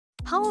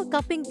How a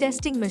cupping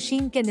testing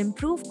machine can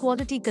improve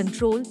quality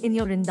control in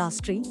your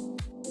industry?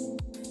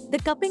 The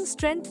cupping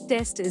strength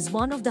test is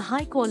one of the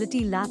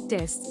high-quality lab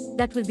tests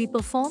that will be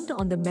performed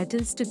on the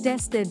metals to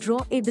test their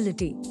draw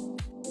ability.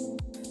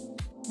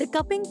 The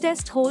cupping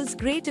test holds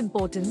great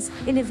importance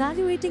in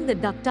evaluating the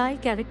ductile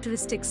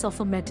characteristics of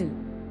a metal.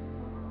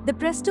 The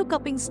Presto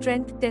cupping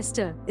strength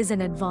tester is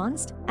an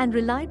advanced and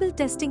reliable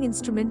testing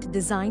instrument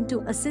designed to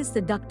assess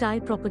the ductile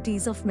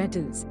properties of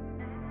metals.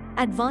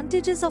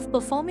 Advantages of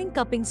performing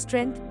cupping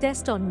strength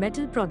test on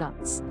metal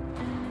products: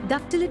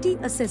 ductility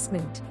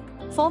assessment,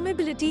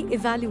 formability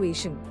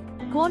evaluation,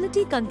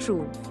 quality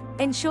control,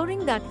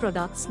 ensuring that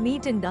products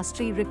meet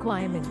industry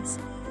requirements.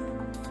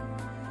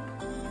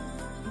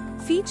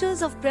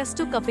 Features of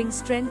Presto cupping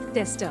strength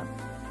tester.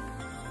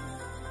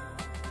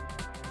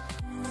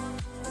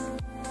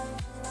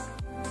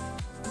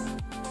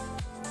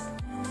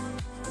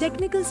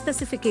 Technical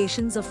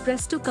specifications of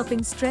Presto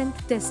cupping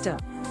strength tester.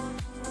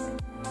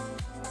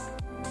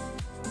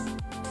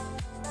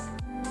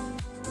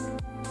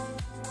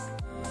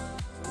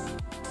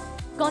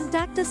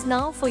 Contact us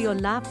now for your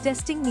lab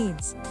testing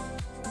needs.